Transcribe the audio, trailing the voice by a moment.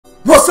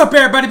What's up,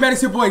 everybody, man?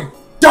 It's your boy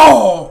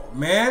Dog,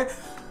 man.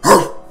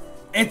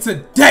 And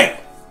today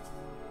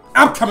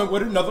I'm coming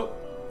with another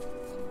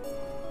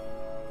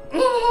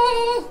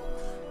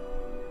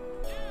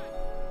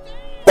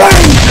banger,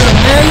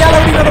 man. Y'all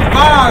already know the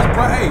vibes,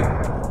 bro. Hey,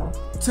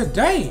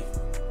 today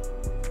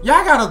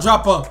y'all gotta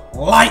drop a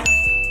like,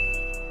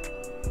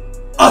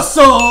 a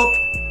sub,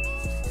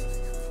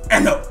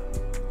 and a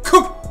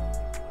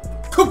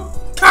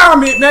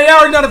comment, man. Y'all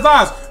already know the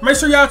vibes. Make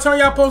sure y'all turn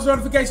y'all post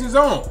notifications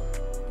on.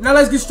 Now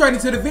let's get straight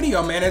into the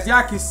video, man. As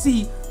y'all can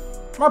see,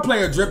 my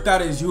player dripped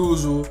out as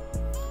usual.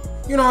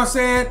 You know what I'm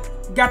saying?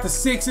 Got the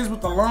sixes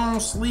with the long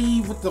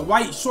sleeve with the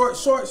white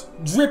shorts.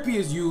 Drippy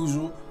as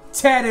usual.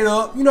 Tatted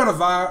up. You know the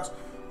vibes.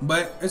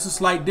 But it's a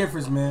slight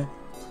difference, man.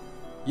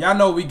 Y'all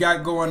know what we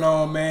got going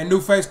on, man.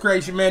 New face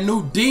creation, man.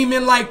 New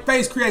demon-like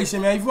face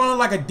creation, man. If you want to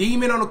look like a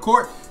demon on the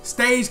court,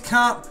 stage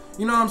comp,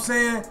 you know what I'm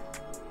saying?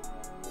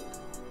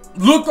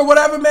 Look or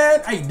whatever,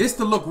 man. Hey, this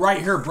the look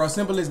right here, bro.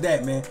 Simple as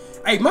that, man.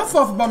 Hey, my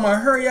fault about my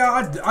hair,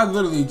 y'all. I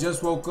literally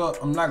just woke up.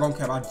 I'm not gonna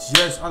cap. I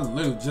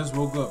literally just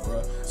woke up,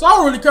 bro. So I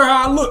don't really care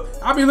how I look.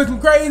 I be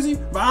looking crazy,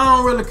 but I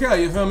don't really care.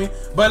 You feel me?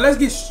 But let's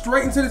get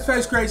straight into this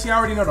face creation. You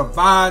already know the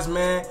vibes,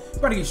 man. You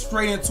better get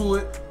straight into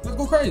it. Let's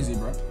go crazy,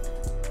 bro.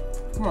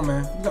 Come on,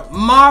 man. You got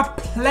my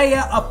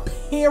player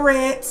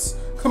appearance.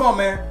 Come on,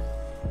 man.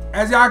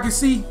 As y'all can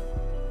see,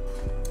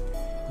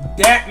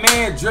 that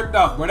man dripped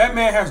off, bro. That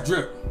man has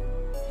drip.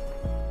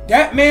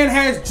 That man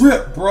has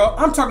drip, bro.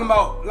 I'm talking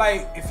about,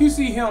 like, if you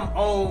see him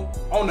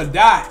on the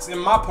dots in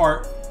my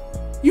park,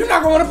 you're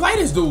not going to play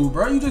this dude,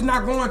 bro. You're just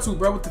not going to,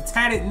 bro. With the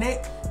tatted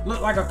neck, look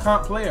like a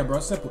comp player,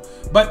 bro. Simple.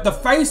 But the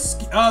face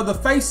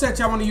set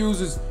y'all want to use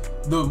is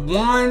the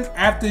one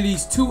after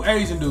these two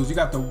Asian dudes. You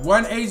got the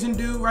one Asian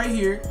dude right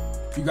here.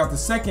 You got the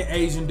second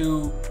Asian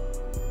dude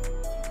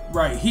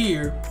right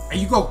here,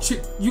 and you gonna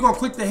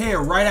click the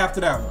hair right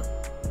after that one,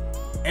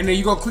 and then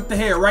you gonna click the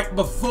hair right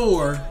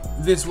before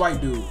this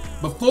white dude.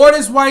 Before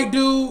this white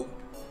dude,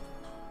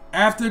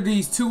 after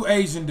these two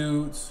Asian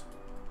dudes.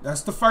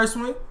 That's the first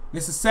one.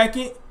 This is the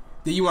second.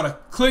 Then you want to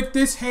click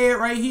this head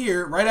right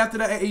here, right after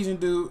the Asian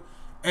dude.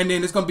 And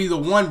then it's going to be the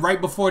one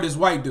right before this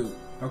white dude.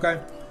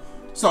 Okay?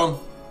 So,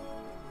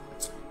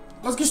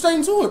 let's get straight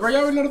into it, bro.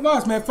 Y'all already know the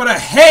vibes, man. For the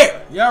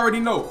hair, y'all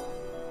already know.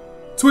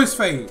 Twist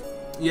fade.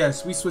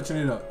 Yes, we switching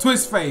it up.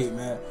 Twist fade,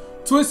 man.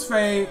 Twist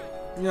fade.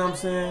 You know what I'm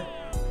saying?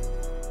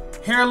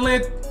 Hair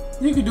length.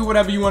 You can do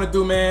whatever you want to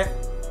do, man.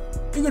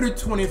 You can do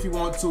 20 if you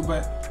want to,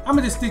 but I'm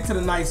gonna just stick to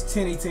the nice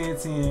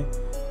 10-10-10.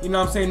 You know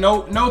what I'm saying?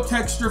 No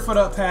texture for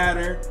the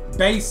pattern.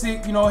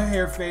 Basic, you know,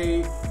 hair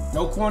fade.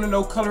 No corner,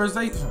 no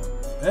colorization.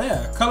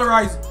 Yeah,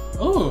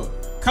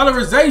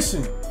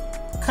 colorization.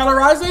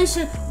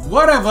 Colorization?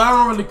 Whatever, I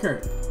don't really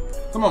care.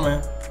 Come on,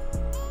 man.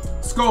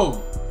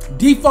 Skull.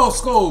 Default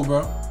skull,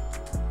 bro.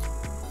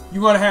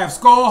 You wanna have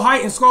skull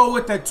height and skull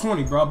width at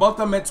 20, bro. Both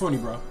of them at 20,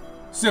 bro.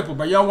 Simple,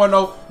 but y'all want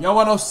no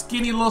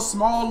skinny little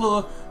small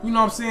little, you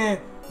know what I'm saying,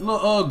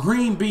 little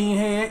green bean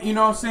head, you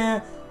know what I'm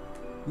saying?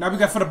 Now we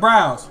got for the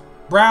brows.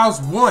 Brows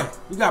 1.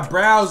 We got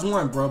brows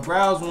 1, bro.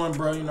 Brows 1,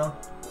 bro, you know.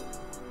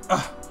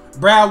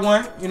 Brow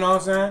 1, you know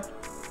what I'm saying?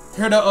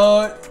 Here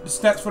the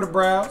steps for the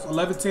brows.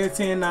 11, 10,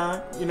 10,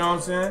 9, you know what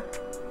I'm saying?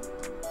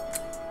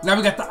 Now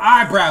we got the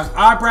eyebrows.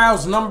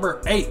 Eyebrows number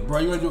 8, bro.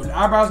 You want to do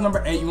eyebrows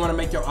number 8, you want to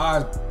make your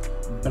eyes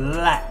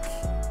black.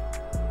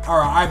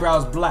 Alright,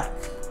 eyebrows black.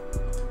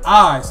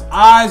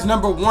 Eyes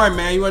number 1,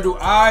 man. You want to do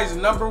eyes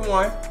number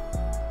 1.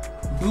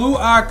 Blue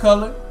eye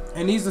color.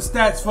 And these are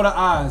stats for the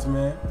eyes,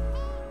 man.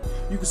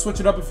 You can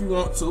switch it up if you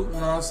want to. You know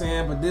what I'm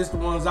saying? But this the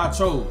ones I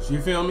chose. You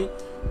feel me?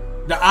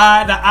 The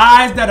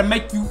eyes that'll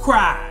make you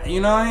cry.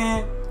 You know what I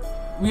mean?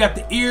 We got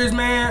the ears,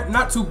 man.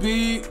 Not too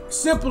big.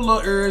 Simple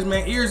little ears,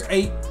 man. Ears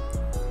 8. Here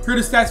are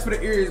the stats for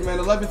the ears, man.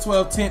 11,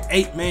 12, 10,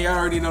 8, man. Y'all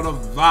already know the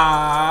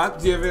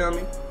vibes. You feel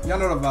me? Y'all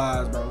know the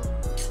vibes, bro.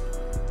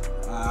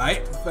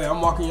 Alright, I'm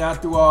walking y'all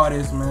through all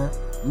this, man.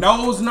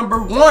 Nose number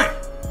 1.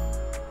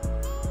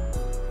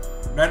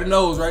 Better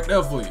nose right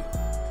there for you.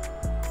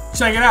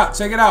 Check it out,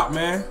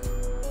 man.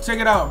 Check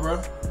it out,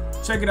 bro.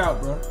 Check it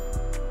out, bro.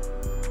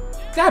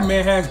 That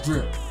man has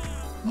drip.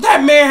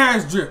 That man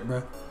has drip,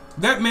 bro.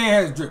 That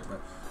man has drip, bro.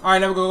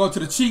 Alright, now we're gonna go to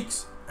the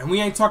cheeks. And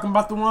we ain't talking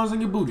about the ones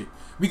on your booty.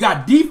 We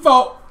got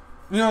default,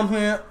 you know what I'm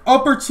saying?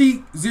 Upper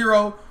cheek,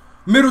 0.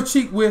 Middle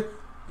cheek width,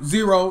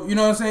 0. You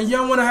know what I'm saying? You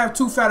don't want to have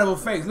too fat of a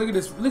face. Look at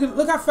this.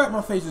 Look how fat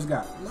my face just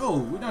got. No,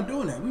 we're not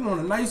doing that. We want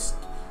a nice,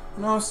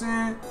 you know what I'm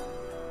saying,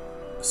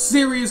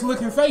 serious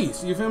looking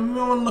face. You feel me? We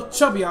don't want to look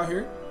chubby out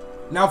here.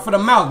 Now for the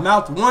mouth.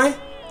 Mouth 1.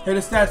 Here the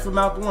stats for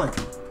mouth 1.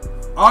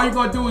 All you're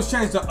going to do is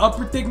change the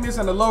upper thickness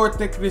and the lower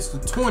thickness to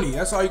 20.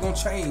 That's all you're going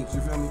to change. You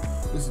feel me?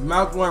 This is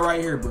mouth 1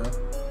 right here, bro.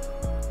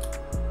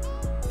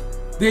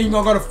 Then you're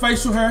going to go to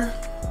facial hair.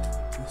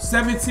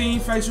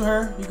 17 facial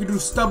hair. You can do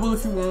stubble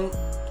if you want.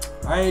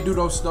 I ain't do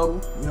no stubble,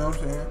 you know what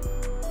I'm saying?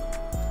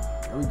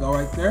 There we go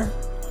right there.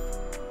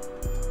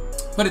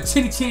 For the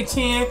chin,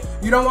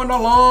 you don't want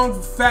no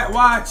long, fat,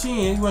 wide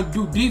chin. You want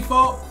to do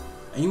default,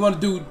 and you want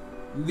to do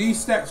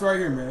these stats right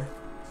here, man.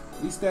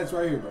 These stats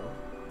right here, bro.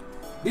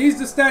 These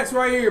the stats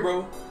right here,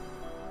 bro.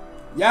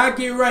 Y'all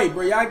get right,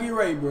 bro. Y'all get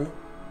right, bro.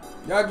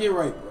 Y'all get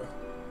right, bro.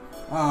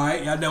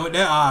 Alright, y'all done with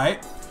that?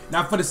 Alright.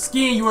 Now for the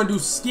skin, you wanna do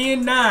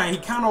skin 9. He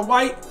kinda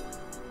white,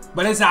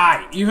 but it's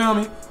alright. You feel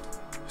me?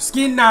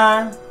 Skin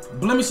 9.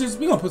 Blemishes.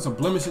 We gonna put some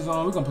blemishes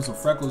on. We gonna put some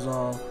freckles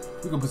on.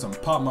 We gonna put some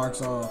pop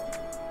marks on.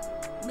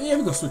 Man,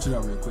 we gonna switch it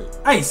up real quick.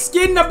 Hey,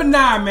 skin number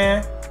 9,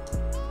 man.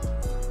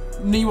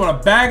 And then you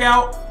wanna bag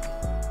out.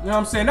 You know what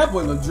I'm saying? That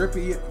boy look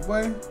drippy,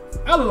 boy.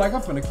 I look like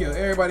I'm finna kill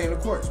everybody in the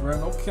courts, bro.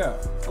 No cap.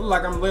 I look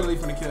like I'm literally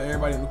finna kill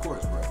everybody in the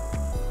courts, bro.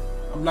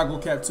 I'm not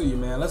gonna cap to you,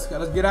 man. Let's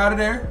get out of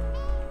there.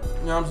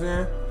 You know what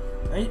I'm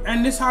saying?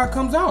 And this how it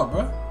comes out,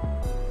 bro.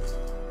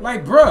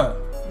 Like, bro,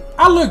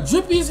 I look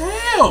drippy as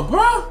hell,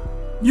 bro.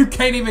 You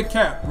can't even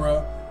cap,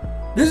 bro.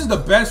 This is the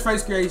best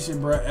face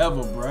creation, bro,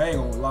 ever, bro. I ain't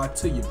gonna lie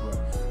to you, bro.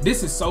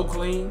 This is so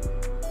clean.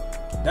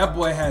 That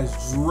boy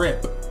has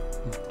drip.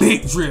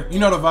 Big drip. You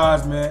know the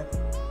vibes, man.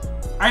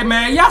 Hey,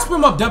 man, y'all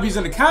spam up W's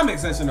in the comment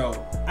section, though.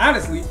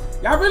 Honestly,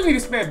 y'all really need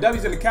to spam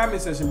W's in the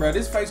comment section, bro.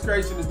 This face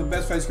creation is the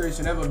best face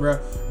creation ever, bro.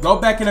 Go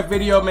back in the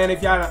video, man.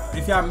 If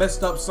y'all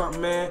messed up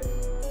something, man,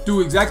 do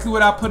exactly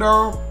what I put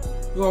on.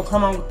 You gonna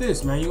come out with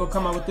this, man. You gonna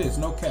come out with this,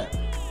 no cap.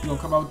 You gonna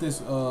come out with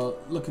this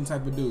looking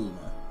type of dude,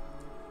 man.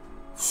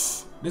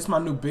 This my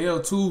new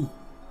build too.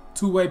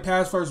 Two-way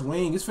pass first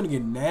wing. It's finna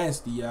get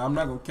nasty, y'all. I'm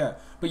not gonna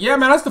cap. But yeah,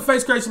 man, that's the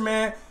face creation,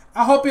 man.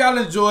 I hope y'all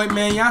enjoyed,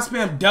 man. Y'all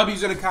spam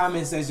W's in the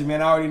comment section,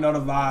 man. I already know the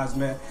vibes,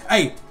 man.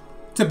 Hey,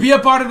 to be a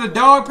part of the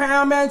dog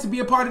pound, man, to be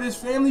a part of this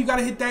family, you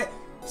gotta hit that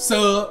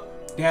sub,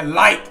 that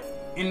like,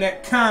 and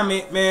that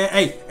comment, man.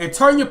 Hey, and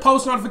turn your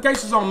post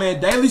notifications on, man.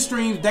 Daily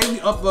streams, daily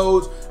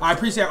uploads. I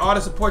appreciate all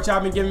the support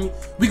y'all been giving me.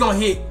 We gonna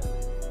hit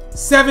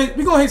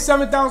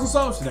 7,000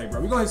 subs today,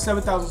 bro. We gonna hit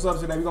 7,000 subs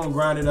today. We gonna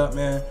grind it up,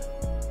 man.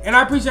 And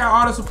I appreciate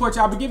all the support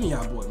y'all been giving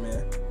y'all, boy,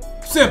 man.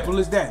 Simple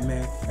as that,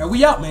 man. And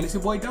we out, man. It's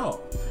your boy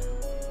Dog.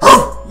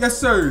 Yes,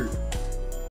 sir.